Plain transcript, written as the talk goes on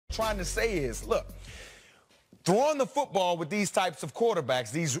trying to say is, look, throwing the football with these types of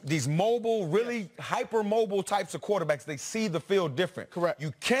quarterbacks, these mobile, really hyper-mobile types of quarterbacks, they see the field different. Correct.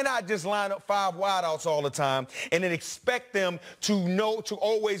 You cannot just line up 5 wideouts all the time and then expect them to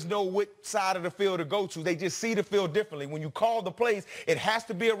always know which side of the field to go to. They just see the field differently. When you call the plays, it has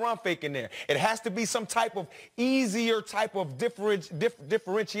to be a run fake in there. It has to be some type of easier type of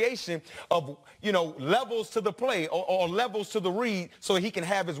differentiation of, levels to the play or levels to the read so he can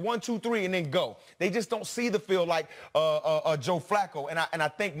have his 1, 2, 3 and then go. They just don't see the field like Joe Flacco. And I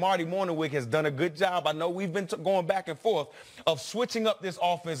think Marty Mornhinweg has done a good job. I know we've been going back and forth of switching up this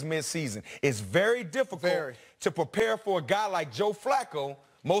offense midseason. It's very difficult to prepare for a guy like Joe Flacco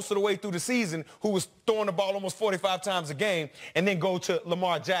most of the way through the season, who was throwing the ball almost 45 times a game, and then go to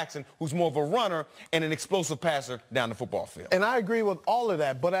Lamar Jackson, who's more of a runner and an explosive passer down the football field. And I agree with all of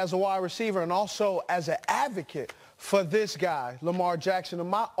that, but as a wide receiver and also as an advocate for this guy, Lamar Jackson, and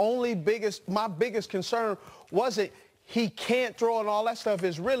my biggest concern wasn't he can't throw and all that stuff,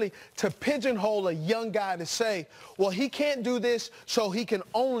 is really to pigeonhole a young guy to say, well, he can't do this, so he can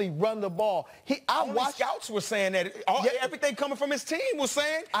only run the ball. Scouts were saying that. Everything coming from his team was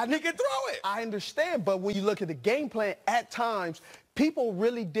saying he can throw it. I understand, but when you look at the game plan, at times, people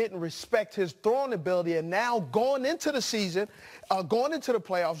really didn't respect his throwing ability, and now going into the season, going into the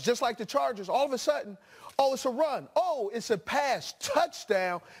playoffs, just like the Chargers, all of a sudden, oh, it's a run. Oh, it's a pass,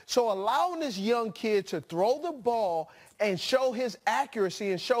 touchdown. So allowing this young kid to throw the ball and show his accuracy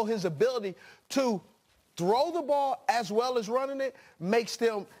and show his ability to throw the ball as well as running it makes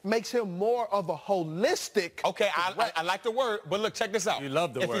him more of a holistic. Okay, I like the word, but look, check this out. You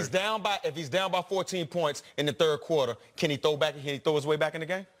love the word. If he's down by 14 points in the third quarter, can he throw his way back in the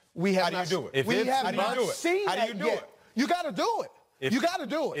game? How do you do it? We have not seen that yet. How do you do it? You got to do it. You got to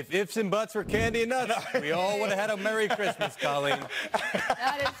do it. If ifs and buts were candy and nuts, we all would have had a Merry Christmas, Colleen.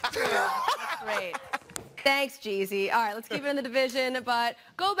 That is true. That's great. Thanks, Jeezy. All right, let's keep it in the division, but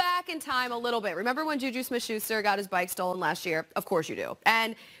go back in time a little bit. Remember when Juju Smith-Schuster got his bike stolen last year? Of course you do.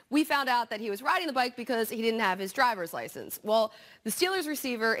 And we found out that he was riding the bike because he didn't have his driver's license. Well, the Steelers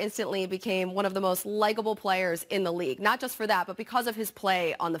receiver instantly became one of the most likable players in the league. Not just for that, but because of his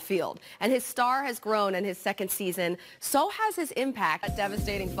play on the field. And his star has grown in his second season. So has his impact. A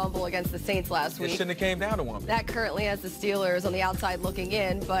devastating fumble against the Saints last week. It shouldn't have came down to one. That currently has the Steelers on the outside looking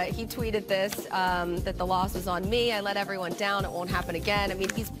in, but he tweeted this, that the loss is on me. I let everyone down. It won't happen again. I mean,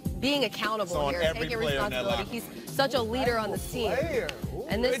 he's being accountable here, taking responsibility. He's such a leader on the team.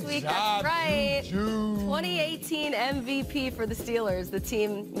 And this week, that's right, 2018 MVP for the Steelers. The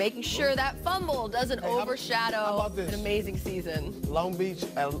team making sure that fumble doesn't overshadow an amazing season. Long Beach,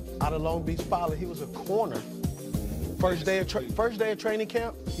 out of Long Beach Pilot, he was a corner. First day of training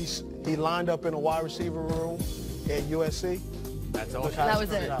camp, he lined up in a wide receiver room at USC. That's all. That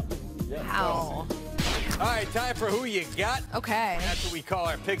was it. Wow. All right, time for Who You Got. Okay. That's what we call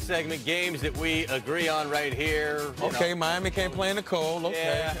our pick segment, games that we agree on right here. Okay, Miami can't play in the cold.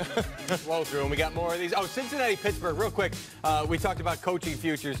 Okay. Yeah. Roll through them. We got more of these. Oh, Cincinnati, Pittsburgh, real quick. We talked about coaching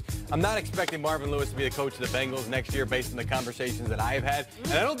futures. I'm not expecting Marvin Lewis to be the coach of the Bengals next year based on the conversations that I have had.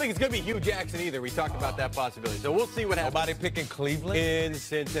 And I don't think it's going to be Hugh Jackson either. We talked about that possibility. So we'll see what happens. Nobody picking Cleveland? In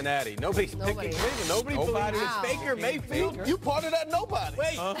Cincinnati. Nobody's picking Cleveland. Nobody believes it's Baker Mayfield. You part of that nobody.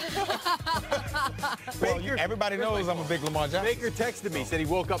 Wait. Well, everybody knows I'm a big Lamar Jackson. Baker texted me, said he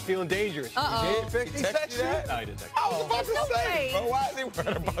woke up feeling dangerous. He texted you that? No, he didn't text me. I was about to say, but why is he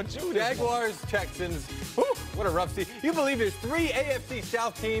worried about you? Jaguars, Texans. Whew, what a rough season. You believe there's 3 AFC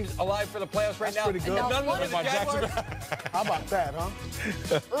South teams alive for the playoffs right now? Pretty good. None of them the Jaguars. How about that, huh?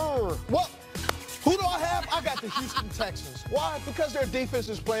 Well, who do I have? I got the Houston Texans. Why? Because their defense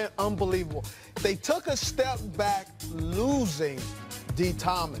is playing unbelievable. They took a step back losing D.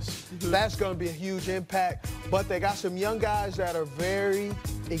 Thomas. That's going to be a huge impact. But they got some young guys that are very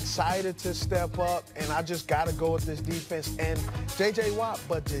excited to step up, and I just got to go with this defense. And J.J. Watt,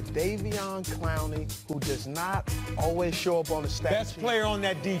 but Jadeveon Clowney, who does not always show up on the stat Best sheet. player on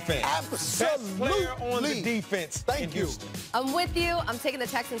that defense. Absolutely. Best player on the defense. Thank you. I'm with you. I'm taking the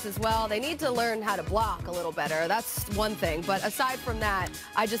Texans as well. They need to learn how to block a little better. That's one thing. But aside from that,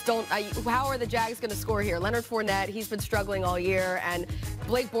 I just don't. How are the Jags going to score here? Leonard Fournette, he's been struggling all year, and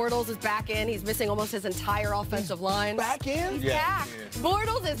Blake Bortles is back in. He's missing almost his entire offensive line. Back in? He's back.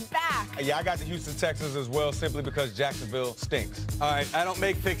 Bortles is back. Yeah, I got the Houston Texans as well, simply because Jacksonville stinks. All right, I don't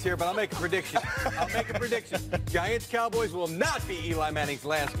make picks here, but I'll make a prediction. Giants Cowboys will not be Eli Manning's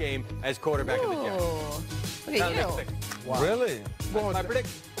last game as quarterback of the Jets. Look at you. Wow. Really?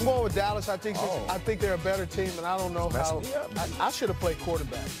 I'm going with Dallas. I think they're a better team, and I don't know how. I should have played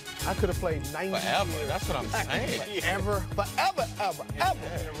quarterback. I could have played 90 Forever. years. That's what I'm saying. Forever.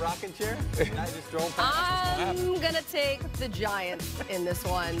 In a rocking chair? Not just throwing I'm going to take the Giants in this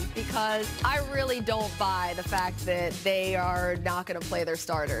one because I really don't buy the fact that they are not going to play their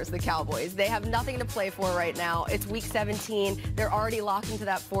starters, the Cowboys. They have nothing to play for right now. It's week 17. They're already locked into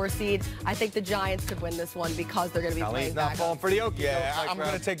that 4 seed. I think the Giants could win this one because they're going to be playing not falling for the Okies. Yeah, I'm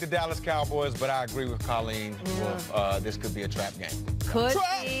going to take the Dallas Cowboys, but I agree with Colleen. This could be a trap game. Could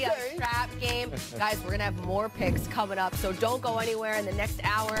be a trap game. Guys, we're going to have more picks coming up, so don't go anywhere in the next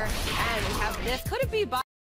hour. And we have this. Could it be by